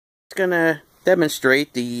going to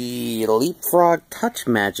demonstrate the Leapfrog Touch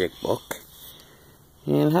Magic book.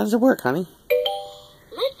 And how does it work, honey?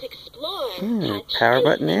 Let's explore. Power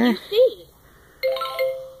button there.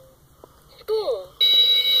 School.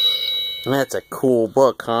 That's a cool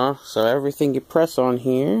book, huh? So everything you press on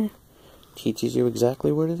here teaches you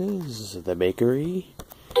exactly what it is. The bakery.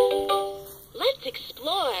 Let's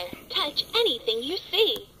explore. Touch anything you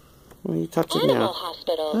see. What are you touching Animal now?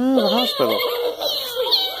 hospital. Oh, the hospital.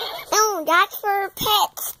 No, that's where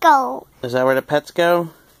pets go. Is that where the pets go?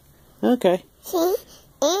 Okay. See?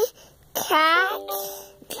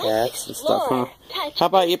 Cats. Cats and stuff, huh? How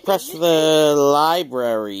about you press the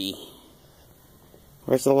library?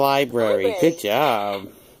 Where's the library? Good job.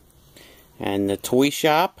 And the toy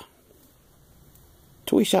shop.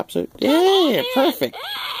 Toy shops are... Yeah, perfect.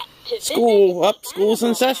 School. Up, school's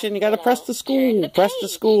in session. You gotta press the school. Press the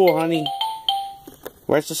school, honey.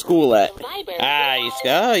 Where's the school at? Ah, you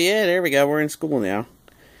go. Oh, yeah, there we go. We're in school now.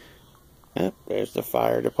 Yep, there's the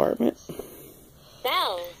fire department.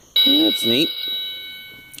 That's neat.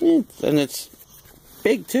 And it's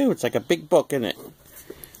big, too. It's like a big book, isn't it?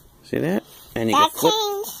 See that? And you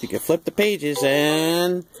can flip the pages,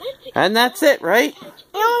 and that's it, right?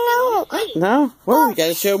 No. No? Well, we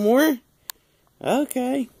gotta show more?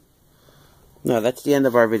 Okay. No, that's the end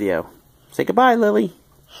of our video. Say goodbye, Lily.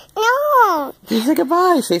 No. You say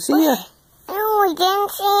goodbye. Say see ya. No, we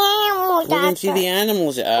didn't see animals. We didn't see the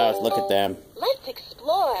animals. Oh, look at them. Let's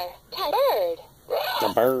explore. Bird. The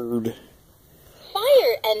bird.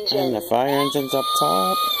 Fire engine. And the fire engine's up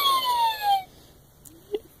top.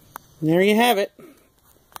 There you have it.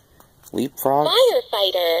 Leapfrog.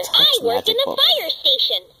 Firefighter. I work in the book. fire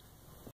station.